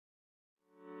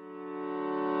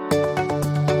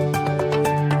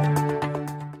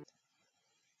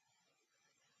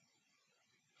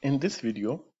this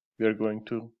video, we are going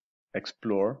to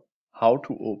explore how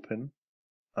to open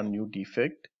a new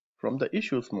defect from the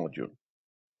Issues module.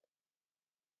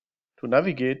 To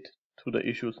navigate to the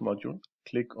Issues module,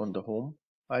 click on the Home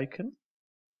icon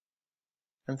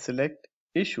and select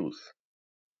Issues.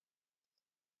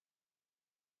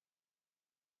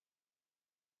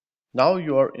 Now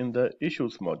you are in the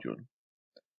Issues module.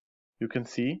 You can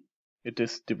see it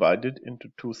is divided into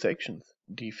two sections,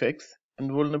 defects and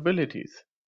vulnerabilities.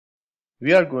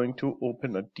 We are going to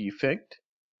open a defect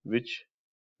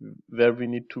where we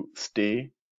need to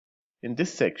stay in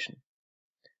this section.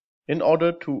 In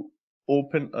order to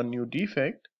open a new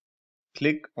defect,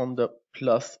 click on the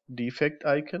plus defect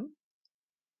icon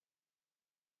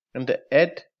and the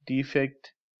add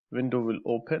defect window will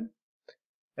open,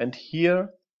 and here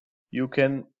you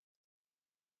can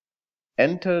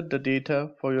enter the data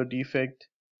for your defect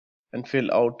and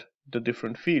fill out the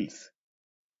different fields.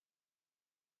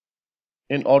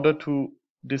 In order to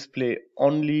display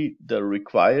only the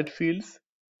required fields,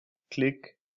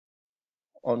 click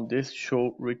on this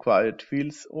Show Required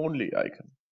Fields Only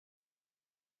icon.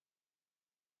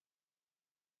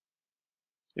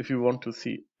 If you want to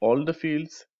see all the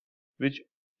fields which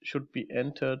should be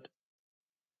entered,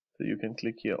 so you can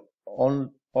click here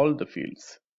on all the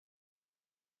fields.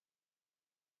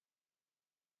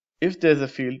 If there's a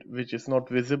field which is not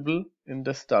visible in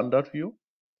the standard view,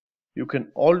 you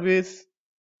can always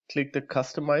click the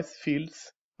Customize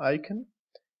Fields icon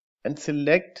and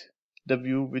select the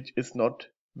view which is not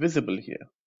visible here,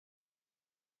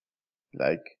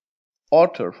 like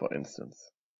Author for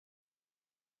instance.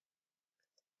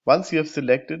 Once you have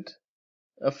selected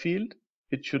a field,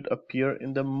 it should appear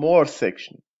in the More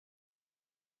section.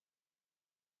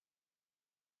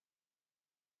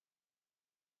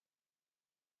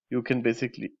 You can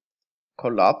basically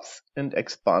collapse and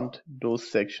expand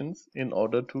those sections in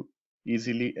order to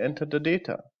easily enter the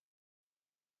data.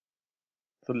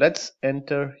 So let's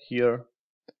enter here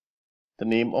the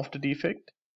name of the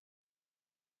defect.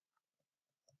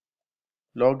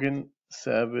 Login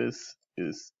service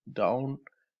is down.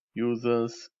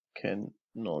 Users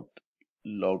cannot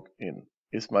log in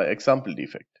is my example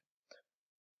defect.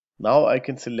 Now I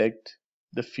can select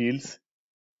the fields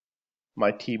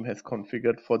my team has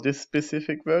configured for this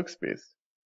specific workspace.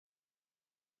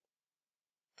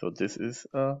 So this is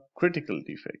a critical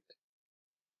defect.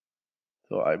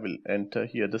 So I will enter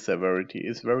here the severity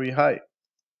is very high.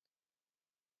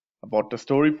 About the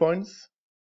story points,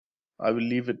 I will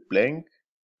leave it blank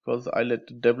because I let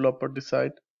the developer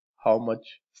decide how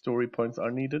much story points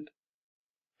are needed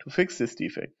to fix this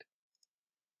defect.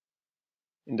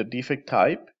 In the defect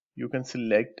type, you can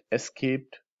select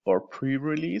escaped or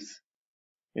pre-release.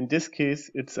 In this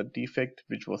case, it's a defect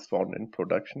which was found in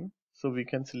production, so we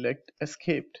can select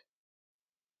escaped.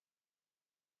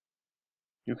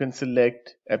 You can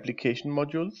select application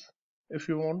modules if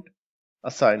you want,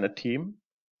 assign a team,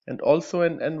 and also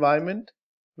an environment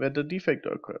where the defect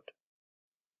occurred.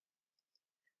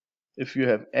 If you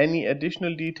have any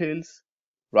additional details,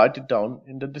 write it down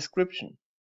in the description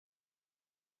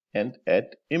and add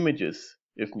images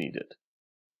if needed.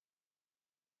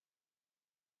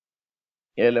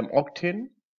 ALM Octane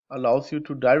allows you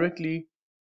to directly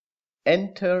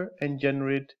enter and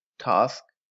generate tasks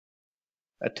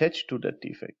attached to that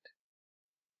defect.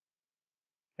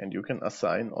 And you can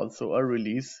assign also a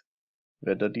release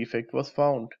where the defect was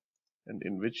found and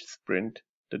in which sprint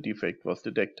the defect was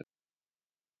detected.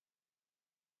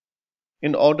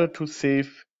 In order to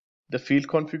save the field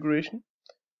configuration,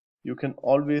 you can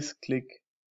always click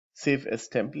Save as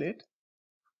Template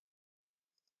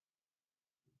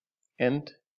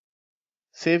and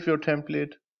save your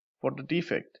template for the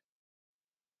defect.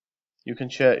 You can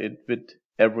share it with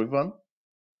everyone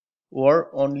or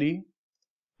only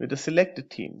with the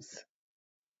selected teams.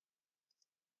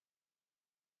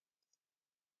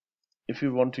 If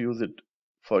you want to use it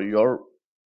for your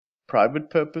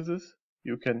private purposes,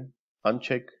 you can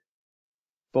uncheck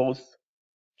both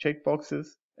checkboxes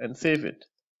and save it.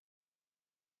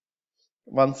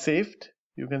 Once saved,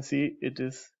 you can see it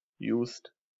is used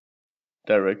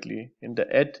directly in the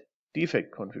Add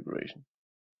Defect configuration.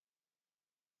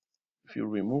 If you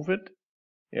remove it,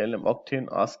 ALM Octane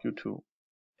asks you to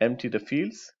empty the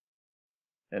fields,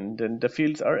 and then the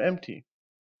fields are empty.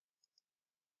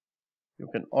 You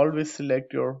can always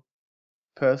select your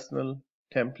personal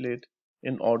template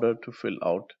in order to fill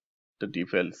out the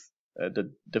defects,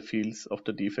 the fields of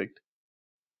the defect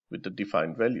with the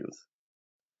defined values.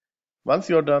 Once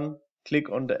you're done, click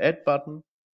on the Add button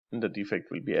and the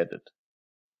defect will be added.